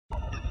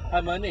Hi,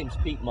 my name's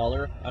Pete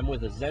Muller. I'm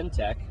with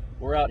Azentek.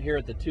 We're out here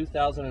at the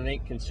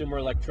 2008 Consumer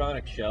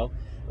Electronics Show,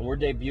 and we're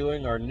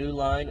debuting our new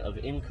line of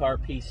in-car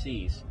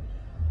PCs.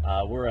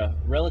 We're a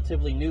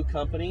relatively new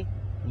company.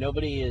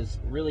 Nobody is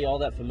really all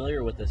that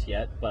familiar with us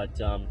yet, but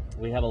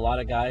we have a lot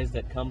of guys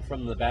that come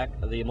from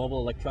the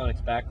mobile electronics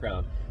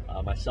background.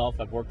 Myself,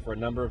 I've worked for a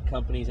number of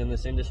companies in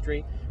this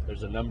industry.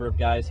 There's a number of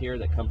guys here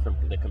that come from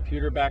the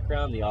computer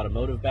background, the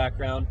automotive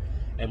background,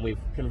 and we've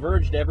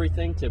converged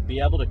everything to be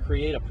able to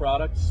create a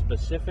product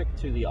specific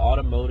to the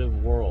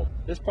automotive world.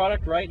 This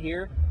product right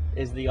here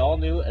is the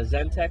all-new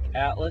Azentek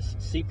Atlas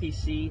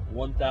CPC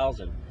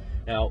 1000.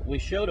 Now, we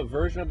showed a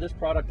version of this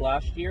product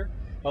last year.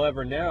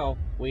 However, now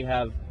we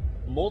have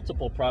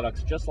multiple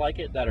products just like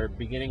it that are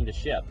beginning to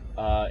ship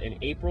in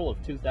April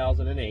of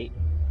 2008.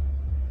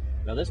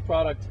 Now, this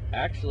product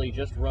actually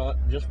just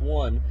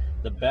won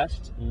the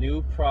best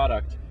new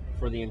product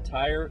for the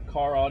entire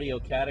car audio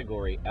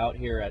category out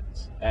here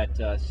at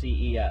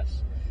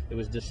CES. It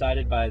was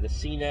decided by the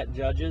CNET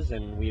judges,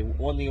 and we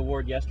won the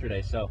award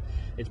yesterday. So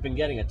it's been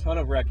getting a ton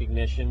of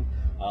recognition.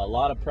 A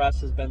lot of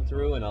press has been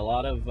through, and a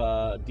lot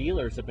of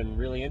dealers have been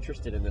really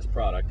interested in this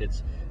product.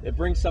 It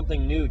brings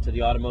something new to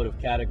the automotive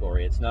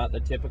category. It's not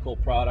the typical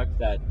product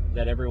that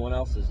everyone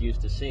else is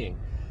used to seeing.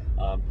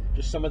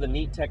 Just some of the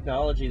neat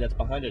technology that's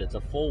behind it. It's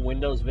a full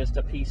Windows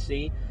Vista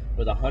PC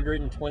with a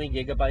 120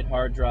 gigabyte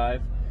hard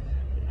drive.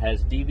 It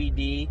has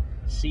DVD,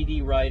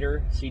 CD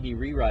writer, CD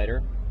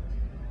rewriter.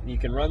 You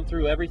can run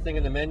through everything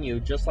in the menu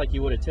just like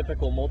you would a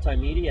typical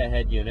multimedia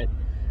head unit,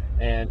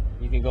 and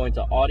you can go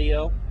into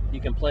audio.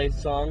 You can play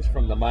songs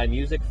from the My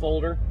Music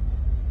folder.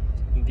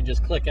 You can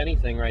just click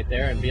anything right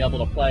there and be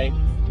able to play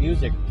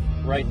music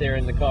right there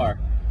in the car.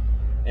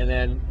 And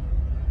then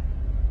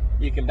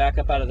you can back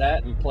up out of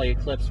that and play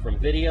clips from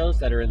videos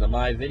that are in the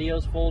My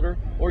Videos folder,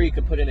 or you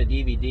could put in a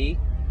DVD.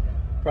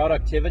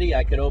 Productivity,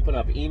 I could open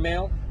up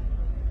email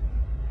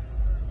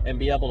and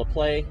be able to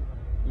play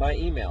my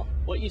email.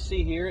 What you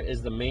see here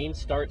is the main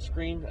start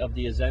screen of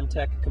the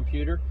Azentek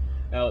computer.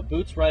 Now, it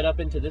boots right up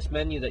into this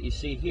menu that you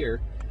see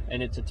here,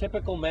 and it's a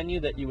typical menu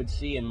that you would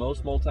see in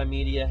most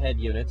multimedia head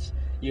units.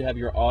 You have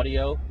your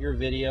audio, your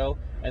video,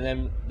 and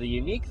then the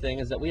unique thing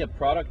is that we have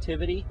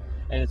productivity,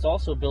 and it's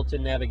also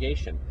built-in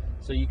navigation.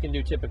 So you can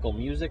do typical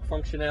music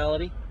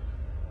functionality,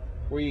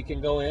 where you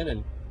can go in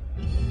and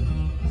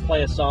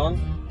play a song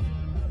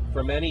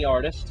from any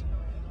artist,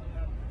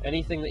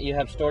 anything that you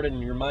have stored in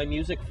your My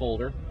Music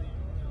folder.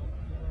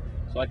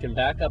 So I can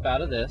back up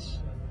out of this.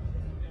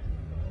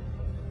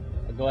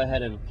 I'll go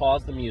ahead and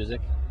pause the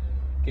music.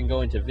 Can go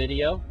into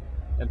video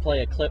and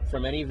play a clip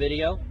from any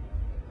video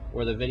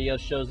where the video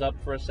shows up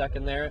for a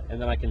second there,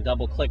 and then I can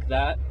double click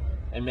that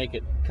and make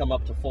it come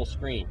up to full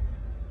screen.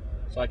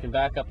 So I can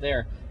back up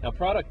there. Now,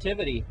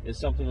 productivity is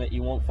something that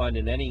you won't find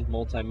in any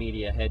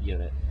multimedia head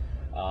unit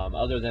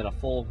other than a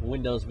full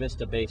Windows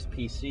Vista based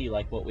PC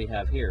like what we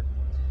have here.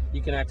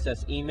 You can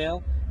access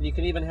email, and you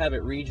can even have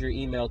it read your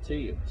email to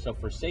you. So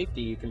for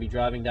safety, you can be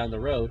driving down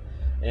the road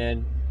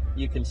and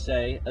you can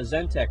say,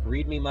 Azentek,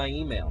 read me my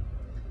email.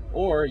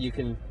 Or you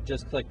can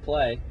just click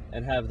play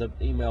and have the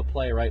email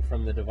play right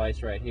from the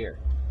device right here.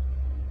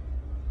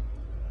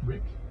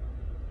 Rick,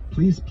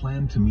 please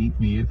plan to meet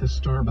me at the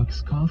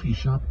Starbucks coffee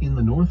shop in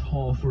the North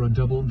Hall for a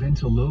double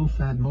venti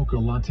low-fat mocha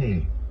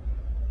latte.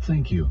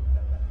 Thank you.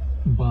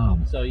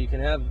 Bob. So you can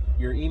have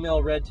your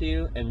email read to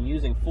you, and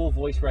using full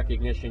voice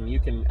recognition, you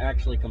can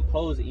actually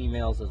compose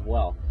emails as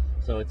well.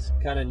 So it's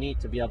kind of neat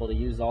to be able to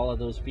use all of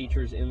those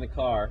features in the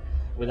car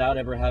without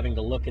ever having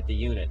to look at the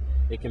unit.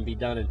 It can be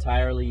done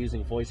entirely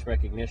using voice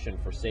recognition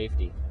for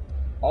safety.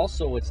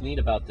 Also, what's neat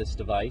about this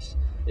device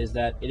is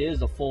that it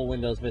is a full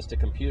Windows Vista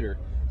computer,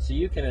 so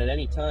you can at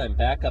any time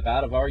back up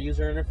out of our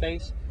user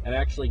interface and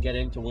actually get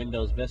into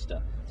Windows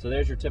Vista. So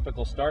there's your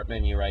typical start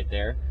menu right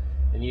there,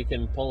 and you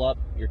can pull up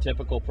your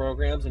typical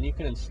programs, and you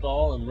can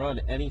install and run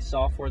any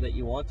software that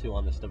you want to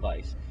on this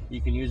device.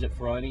 You can use it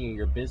for any of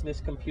your business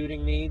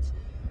computing needs,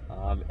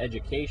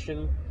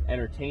 education,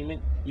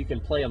 entertainment. You can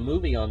play a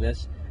movie on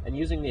this, and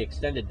using the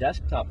extended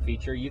desktop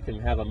feature, you can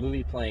have a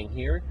movie playing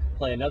here,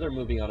 play another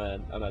movie on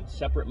a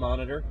separate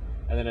monitor,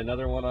 and then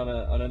another one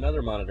on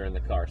another monitor in the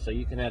car. So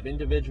you can have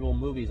individual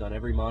movies on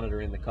every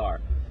monitor in the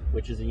car,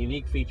 which is a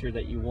unique feature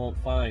that you won't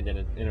find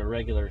in a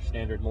regular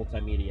standard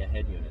multimedia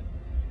head unit.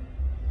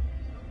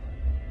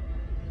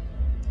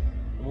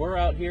 We're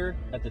out here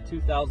at the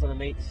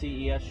 2008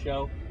 CES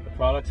show. The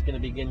product's going to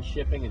begin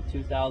shipping in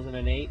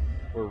 2008.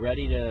 We're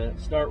ready to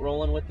start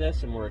rolling with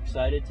this, and we're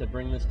excited to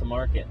bring this to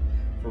market.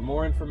 For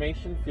more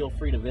information, feel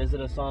free to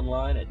visit us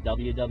online at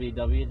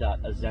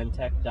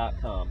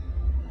www.azentek.com.